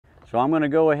So I'm going to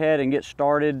go ahead and get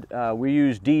started. We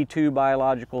use D2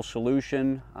 biological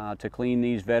solution to clean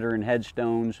these veteran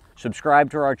headstones. Subscribe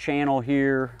to our channel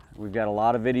here. We've got a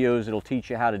lot of videos that'll teach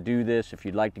you how to do this if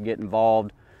you'd like to get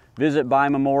involved. Visit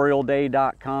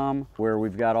bymemorialday.com where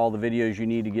we've got all the videos you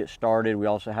need to get started. We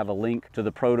also have a link to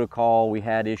the protocol we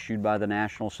had issued by the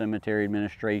National Cemetery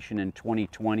Administration in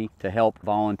 2020 to help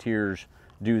volunteers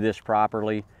do this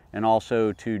properly, and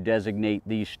also to designate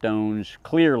these stones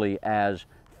clearly as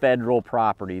federal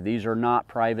property. These are not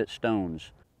private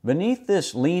stones. Beneath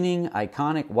this leaning,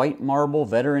 iconic white marble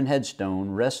veteran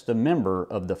headstone rests the member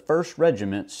of the 1st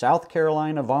Regiment South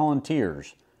Carolina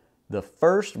Volunteers, the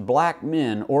first black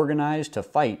men organized to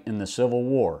fight in the Civil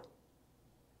War.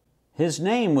 His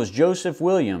name was Joseph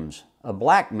Williams, a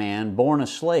black man born a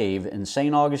slave in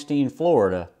St. Augustine,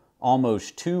 Florida,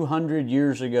 almost 200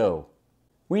 years ago.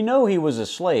 We know he was a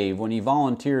slave when he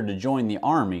volunteered to join the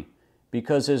Army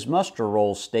because his muster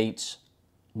roll states,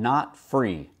 "Not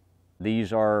free."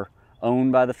 These are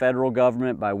owned by the federal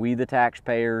government, by we the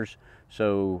taxpayers.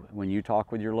 So when you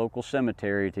talk with your local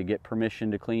cemetery to get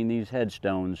permission to clean these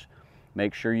headstones,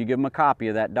 make sure you give them a copy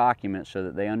of that document so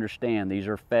that they understand these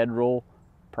are federal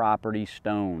property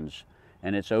stones.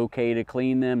 And it's okay to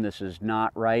clean them. This is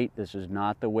not right. This is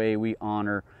not the way we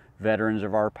honor veterans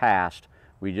of our past.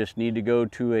 We just need to go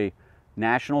to a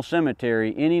national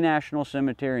cemetery, any national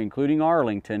cemetery, including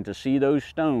Arlington, to see those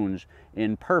stones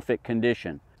in perfect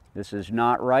condition. This is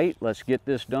not right. Let's get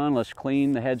this done. Let's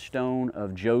clean the headstone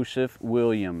of Joseph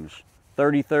Williams,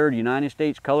 33rd United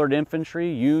States Colored Infantry,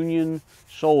 Union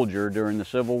soldier during the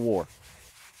Civil War.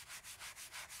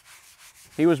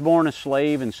 He was born a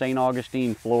slave in St.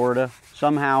 Augustine, Florida,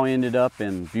 somehow ended up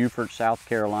in Beaufort, South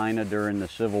Carolina during the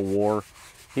Civil War.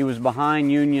 He was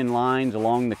behind Union lines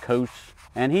along the coast,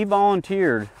 and he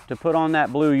volunteered to put on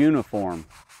that blue uniform.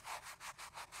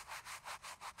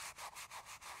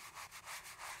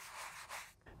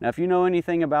 Now, if you know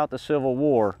anything about the Civil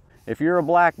War, if you're a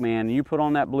black man and you put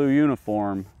on that blue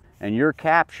uniform and you're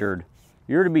captured,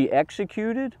 you're to be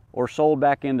executed or sold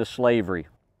back into slavery.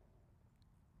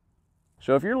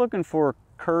 So if you're looking for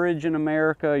courage in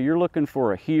America, you're looking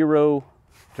for a hero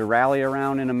to rally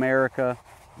around in America,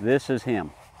 this is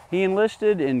him. He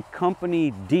enlisted in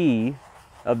Company D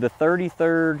of the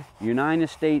 33rd United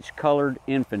States Colored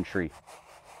Infantry.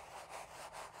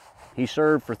 He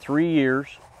served for 3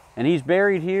 years, and he's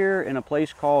buried here in a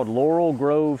place called Laurel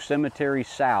Grove Cemetery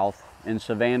South in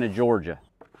Savannah, Georgia.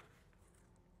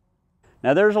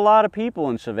 Now, there's a lot of people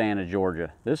in Savannah,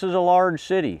 Georgia. This is a large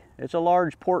city. It's a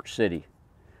large port city.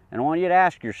 And I want you to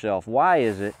ask yourself, why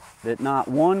is it that not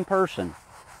one person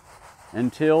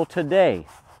until today,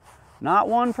 not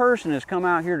one person has come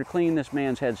out here to clean this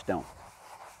man's headstone?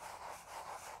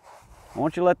 I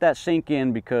want you to let that sink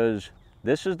in, because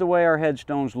this is the way our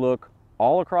headstones look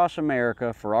all across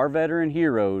America for our veteran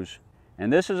heroes,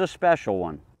 and this is a special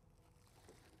one.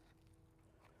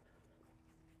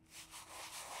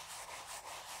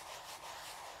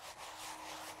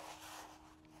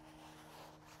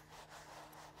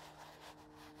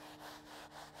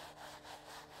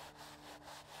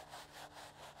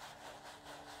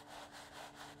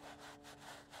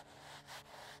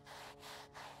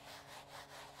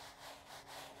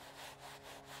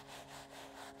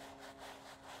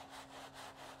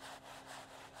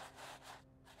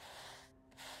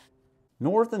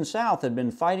 North and South had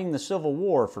been fighting the Civil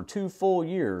War for 2 full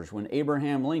years when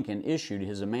Abraham Lincoln issued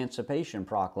his Emancipation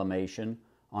Proclamation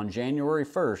on January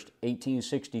 1st,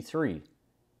 1863.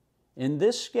 In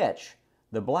this sketch,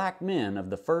 the black men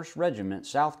of the 1st Regiment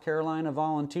South Carolina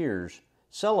Volunteers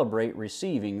celebrate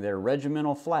receiving their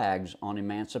regimental flags on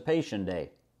Emancipation Day.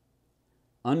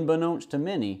 Unbeknownst to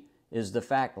many is the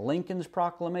fact Lincoln's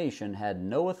proclamation had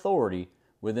no authority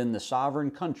within the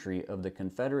sovereign country of the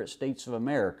Confederate States of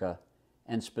America,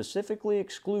 and specifically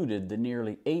excluded the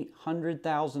nearly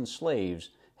 800,000 slaves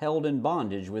held in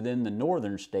bondage within the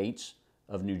northern states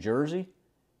of New Jersey,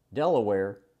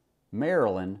 Delaware,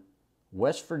 Maryland,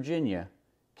 West Virginia,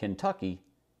 Kentucky,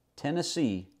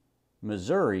 Tennessee,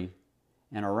 Missouri,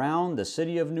 and around the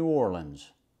city of New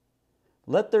Orleans.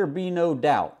 Let there be no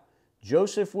doubt,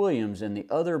 Joseph Williams and the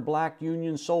other black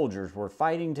Union soldiers were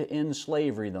fighting to end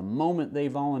slavery the moment they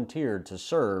volunteered to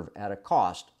serve at a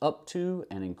cost up to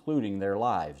and including their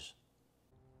lives.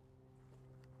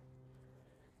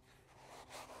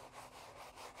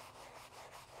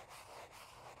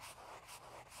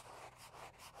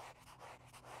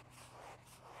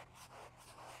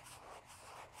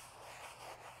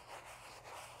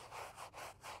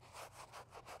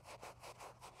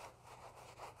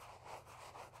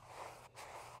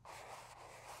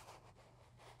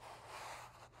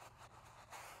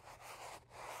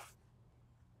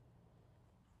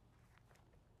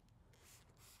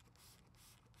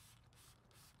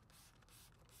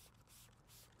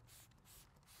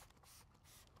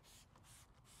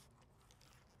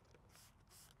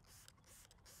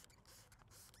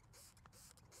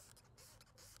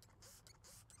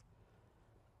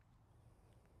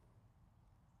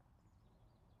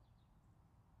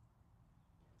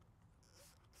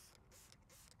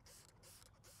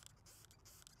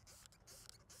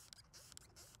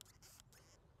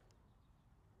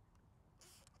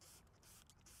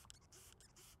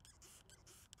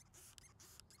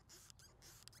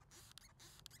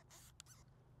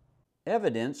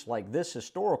 Evidence like this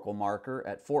historical marker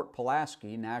at Fort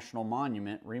Pulaski National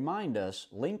Monument remind us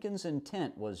Lincoln's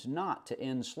intent was not to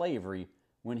end slavery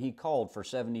when he called for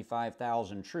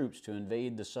 75,000 troops to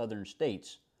invade the southern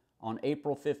states on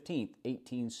April 15,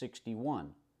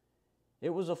 1861.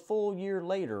 It was a full year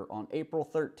later, on April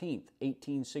 13,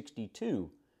 1862,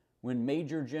 when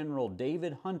Major General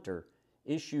David Hunter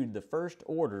issued the first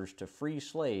orders to free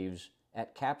slaves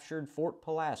at captured Fort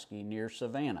Pulaski near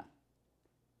Savannah.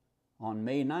 On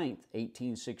May 9,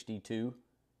 1862,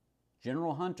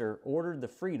 General Hunter ordered the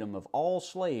freedom of all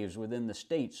slaves within the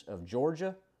states of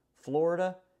Georgia,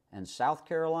 Florida, and South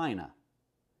Carolina.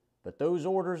 But those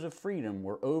orders of freedom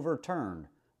were overturned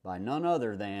by none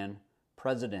other than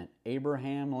President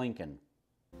Abraham Lincoln.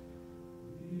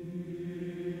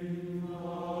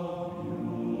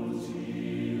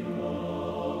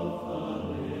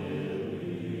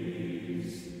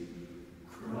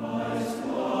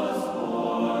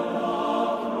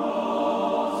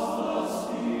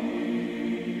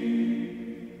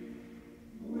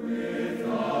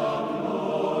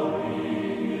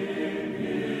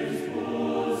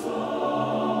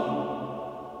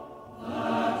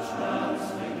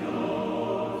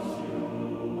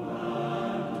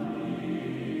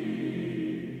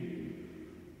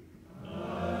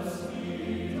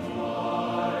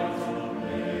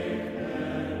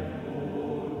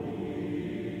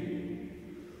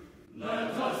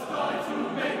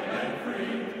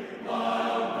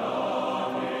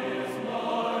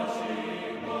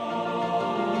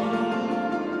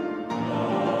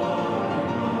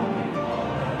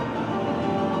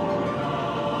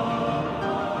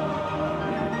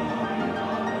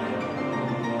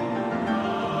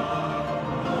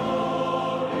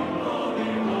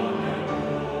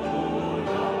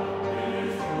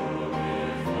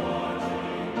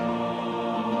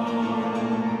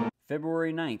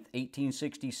 February 9,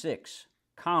 1866.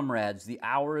 Comrades, the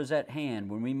hour is at hand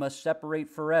when we must separate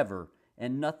forever,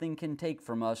 and nothing can take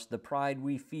from us the pride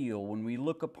we feel when we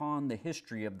look upon the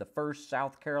history of the 1st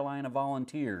South Carolina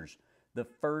Volunteers, the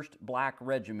first Black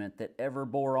Regiment that ever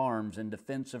bore arms in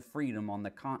defense of freedom on the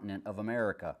continent of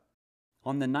America.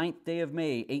 On the 9th day of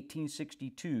May,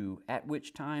 1862, at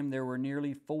which time there were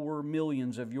nearly 4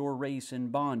 millions of your race in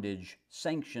bondage,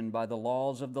 sanctioned by the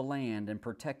laws of the land and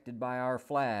protected by our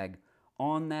flag,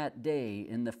 on that day,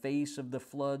 in the face of the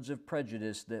floods of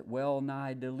prejudice that well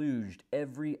nigh deluged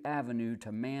every avenue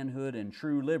to manhood and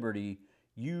true liberty,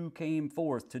 you came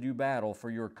forth to do battle for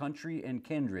your country and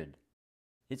kindred.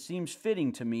 It seems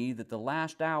fitting to me that the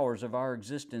last hours of our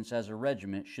existence as a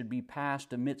regiment should be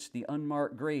passed amidst the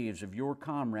unmarked graves of your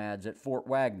comrades at Fort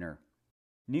Wagner.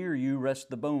 Near you rest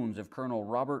the bones of Colonel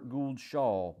Robert Gould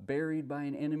Shaw, buried by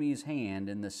an enemy's hand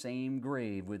in the same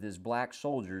grave with his black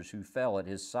soldiers who fell at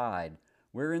his side,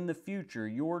 where in the future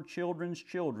your children's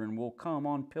children will come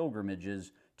on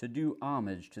pilgrimages to do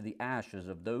homage to the ashes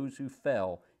of those who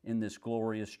fell in this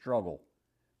glorious struggle.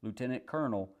 Lieutenant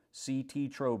Colonel C.T.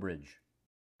 Trowbridge.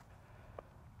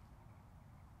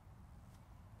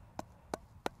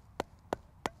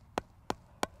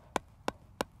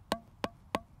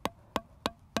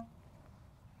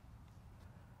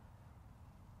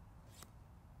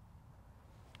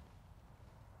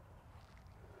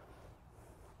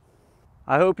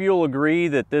 I hope you'll agree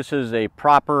that this is a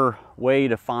proper way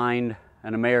to find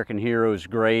an American hero's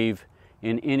grave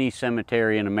in any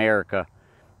cemetery in America,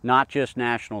 not just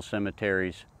national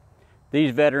cemeteries.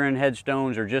 These veteran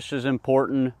headstones are just as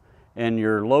important in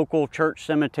your local church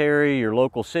cemetery, your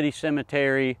local city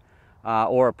cemetery,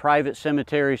 or a private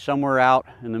cemetery somewhere out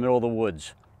in the middle of the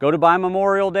woods. Go to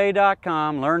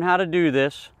buymemorialday.com, learn how to do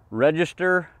this,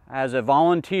 register as a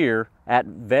volunteer at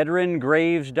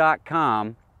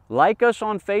veterangraves.com. Like us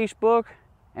on Facebook,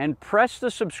 and press the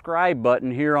subscribe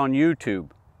button here on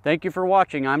YouTube. Thank you for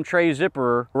watching. I'm Trae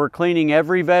Zipperer. We're cleaning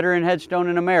every veteran headstone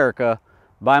in America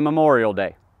by Memorial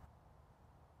Day.